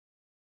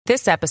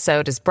This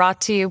episode is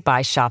brought to you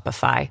by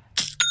Shopify.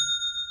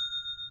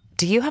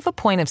 Do you have a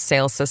point of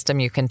sale system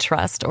you can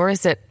trust, or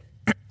is it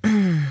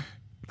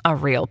a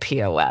real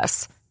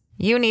POS?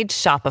 You need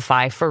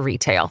Shopify for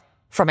retail.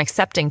 From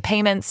accepting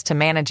payments to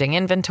managing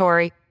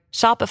inventory,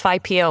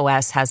 Shopify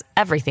POS has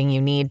everything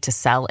you need to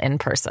sell in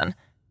person.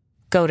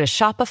 Go to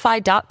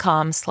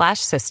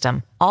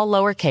shopify.com/system, all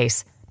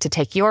lowercase, to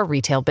take your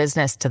retail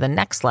business to the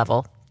next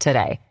level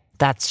today.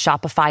 That's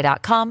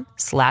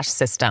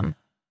shopify.com/system.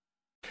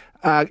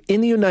 In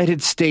the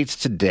United States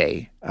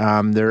today,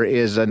 there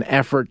is an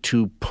effort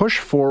to push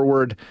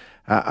forward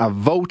a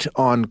vote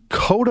on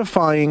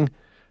codifying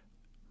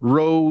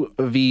Roe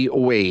v.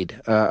 Wade,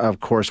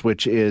 of course,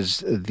 which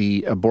is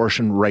the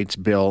abortion rights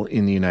bill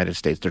in the United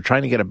States. They're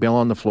trying to get a bill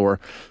on the floor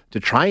to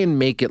try and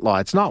make it law.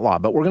 It's not law,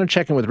 but we're going to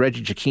check in with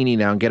Reggie Cecchini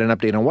now and get an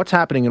update on what's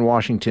happening in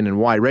Washington and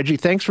why. Reggie,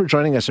 thanks for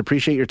joining us.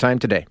 Appreciate your time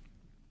today.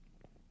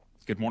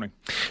 Good morning.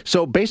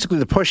 So basically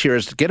the push here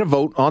is to get a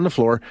vote on the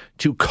floor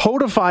to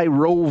codify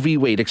Roe v.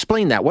 Wade.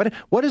 Explain that.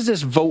 What is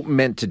this vote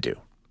meant to do?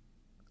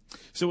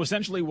 So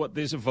essentially what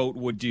this vote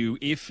would do,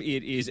 if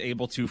it is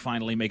able to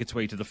finally make its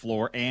way to the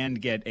floor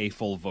and get a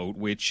full vote,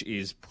 which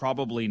is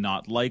probably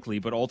not likely,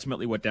 but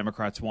ultimately what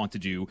Democrats want to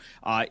do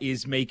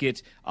is make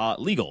it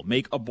legal,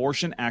 make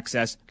abortion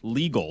access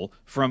legal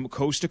from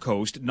coast to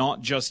coast,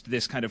 not just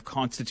this kind of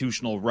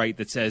constitutional right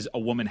that says a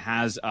woman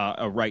has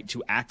a right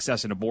to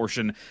access an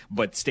abortion,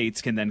 but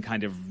states can then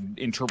kind of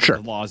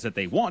interpret the laws that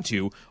they want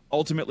to.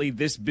 Ultimately,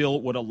 this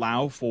bill would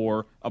allow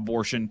for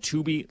abortion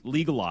to be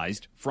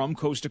legalized from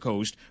coast to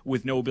coast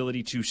with no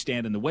ability to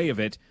stand in the way of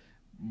it,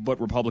 but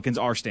Republicans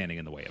are standing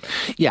in the way of it.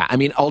 Yeah, I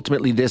mean,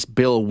 ultimately, this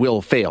bill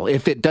will fail.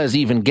 If it does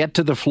even get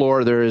to the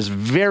floor, there is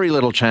very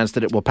little chance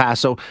that it will pass.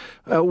 So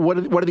what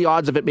are the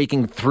odds of it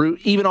making through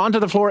even onto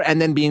the floor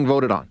and then being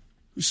voted on?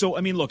 So,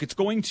 I mean, look, it's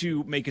going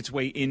to make its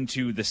way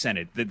into the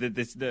Senate.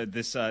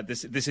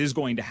 This is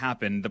going to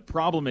happen. The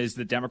problem is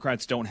that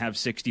Democrats don't have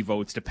 60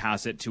 votes to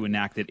pass it, to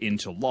enact it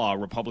into law.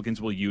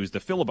 Republicans will use the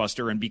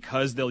filibuster, and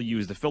because they'll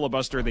use the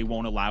filibuster, they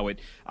won't allow it,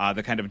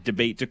 the kind of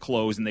debate to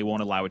close, and they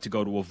won't allow it to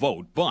go to a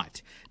vote.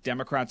 But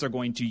Democrats are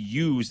going to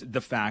use the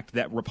fact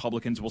that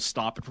Republicans will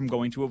stop it from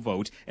going to a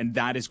vote, and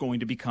that is going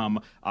to become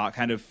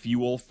kind of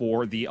fuel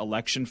for the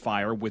election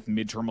fire with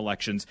midterm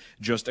elections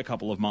just a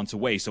couple of months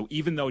away. So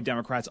even though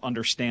Democrats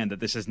understand that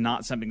this is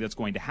not something that's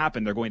going to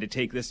happen, they're going to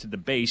take this to the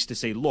base to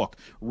say, look,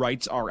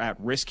 rights are at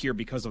risk here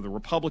because of the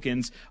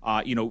Republicans.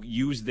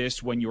 Use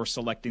this when you're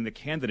selecting the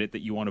candidate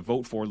that you want to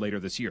vote for later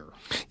this year.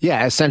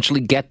 Yeah,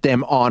 essentially get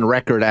them on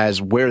record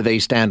as where they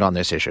stand on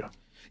this issue.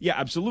 Yeah,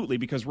 absolutely,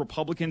 because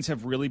Republicans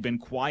have really been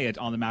quiet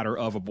on the matter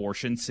of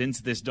abortion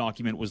since this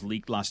document was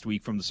leaked last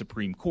week from the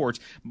Supreme Court,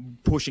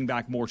 pushing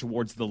back more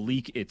towards the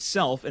leak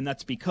itself, and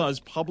that's because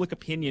public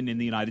opinion in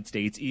the United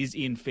States is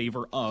in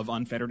favor of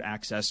unfettered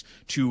access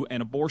to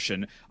an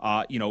abortion,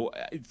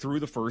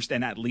 through the first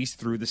and at least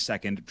through the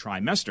second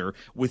trimester,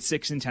 with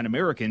 6 in 10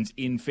 Americans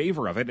in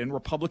favor of it, and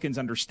Republicans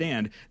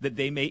understand that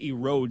they may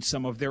erode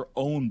some of their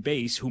own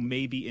base who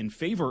may be in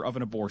favor of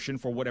an abortion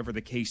for whatever the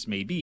case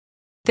may be.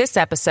 This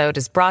episode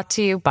is brought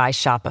to you by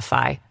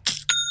Shopify.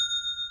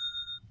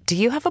 Do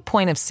you have a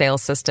point of sale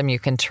system you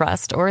can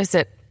trust, or is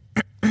it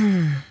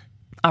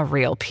a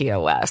real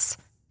POS?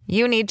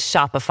 You need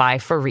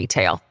Shopify for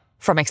retail.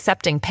 From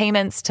accepting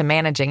payments to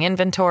managing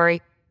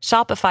inventory,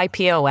 Shopify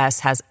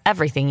POS has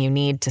everything you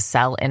need to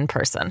sell in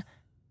person.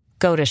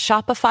 Go to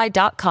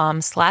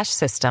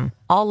shopify.com/system,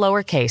 all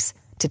lowercase,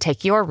 to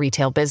take your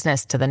retail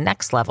business to the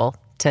next level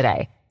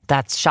today.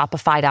 That's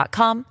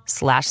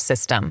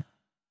shopify.com/system.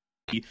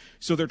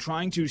 So they're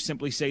trying to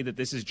simply say that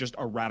this is just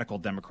a radical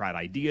Democrat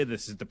idea.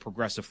 This is the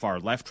progressive far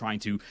left trying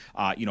to,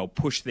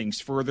 push things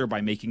further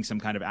by making some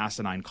kind of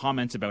asinine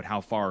comments about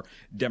how far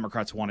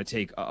Democrats want to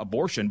take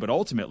abortion. But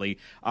ultimately,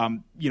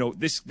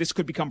 this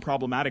could become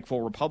problematic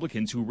for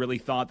Republicans who really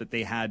thought that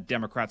they had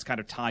Democrats kind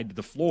of tied to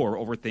the floor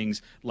over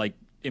things like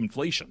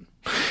inflation.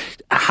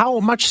 How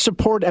much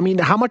support,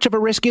 how much of a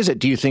risk is it,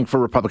 do you think,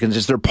 for Republicans?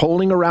 Is there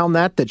polling around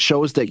that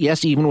shows that,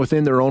 yes, even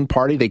within their own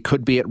party, they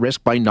could be at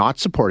risk by not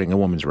supporting a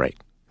woman's right?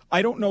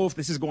 I don't know if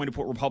this is going to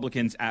put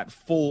Republicans at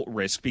full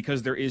risk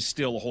because there is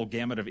still a whole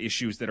gamut of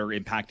issues that are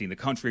impacting the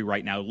country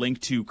right now,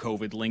 linked to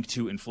COVID, linked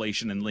to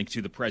inflation, and linked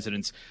to the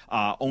president's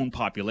own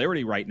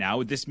popularity right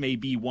now. This may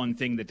be one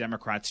thing that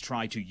Democrats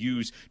try to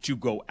use to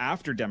go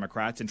after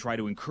Democrats and try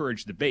to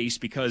encourage the base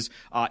because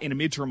in a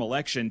midterm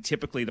election,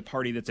 typically the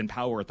party that's in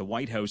power at the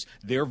White House,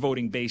 their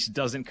voting base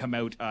doesn't come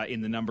out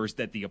in the numbers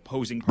that the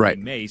opposing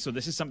party may. So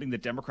this is something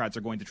that Democrats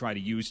are going to try to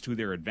use to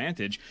their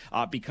advantage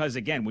because,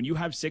 again, when you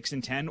have 6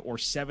 in 10 or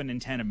 7 in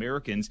 10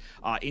 Americans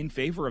in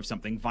favor of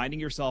something,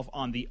 finding yourself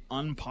on the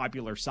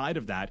unpopular side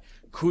of that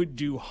could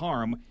do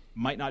harm,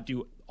 might not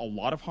do a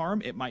lot of harm.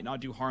 It might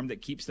not do harm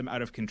that keeps them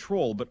out of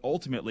control, but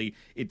ultimately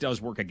it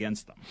does work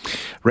against them.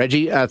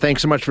 Reggie,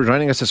 thanks so much for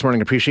joining us this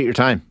morning. Appreciate your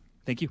time.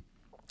 Thank you.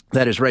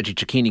 That is Reggie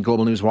Cecchini,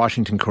 Global News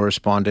Washington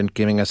correspondent,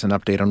 giving us an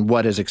update on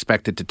what is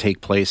expected to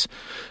take place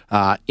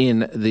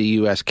in the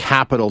U.S.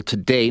 Capitol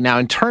today. Now,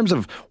 in terms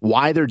of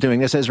why they're doing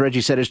this, as Reggie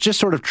said, it's just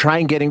sort of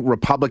trying getting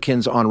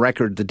Republicans on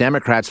record, the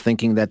Democrats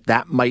thinking that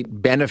that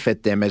might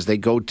benefit them as they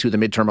go to the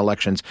midterm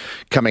elections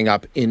coming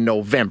up in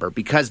November.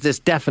 Because this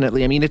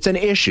definitely, I mean, it's an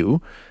issue.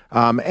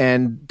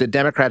 And the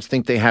Democrats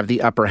think they have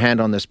the upper hand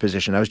on this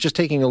position. I was just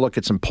taking a look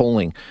at some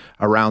polling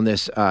around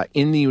this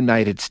in the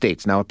United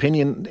States. Now,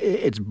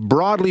 it's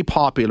broadly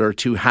popular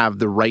to have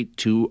the right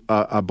to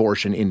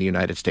abortion in the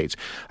United States.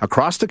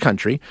 Across the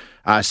country,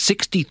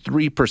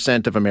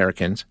 63% of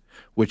Americans,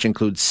 which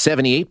includes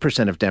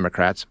 78% of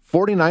Democrats,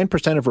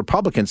 49% of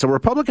Republicans. So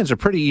Republicans are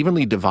pretty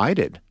evenly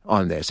divided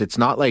on this. It's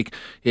not like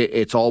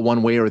it's all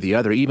one way or the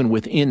other, even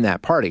within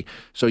that party.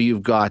 So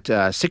you've got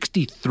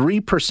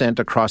 63%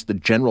 across the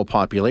general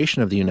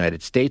population of the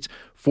United States,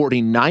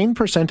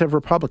 49% of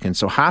Republicans.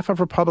 So half of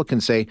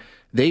Republicans say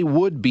they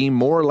would be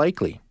more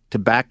likely to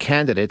back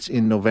candidates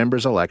in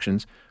November's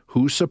elections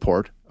who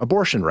support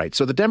abortion rights.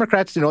 So the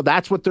Democrats,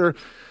 that's what they're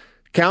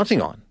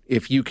counting on.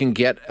 If you can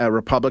get a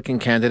Republican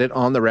candidate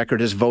on the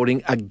record as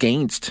voting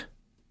against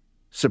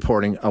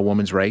supporting a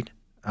woman's right,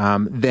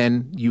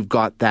 then you've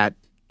got that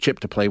chip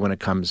to play when it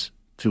comes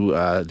to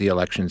the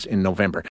elections in November.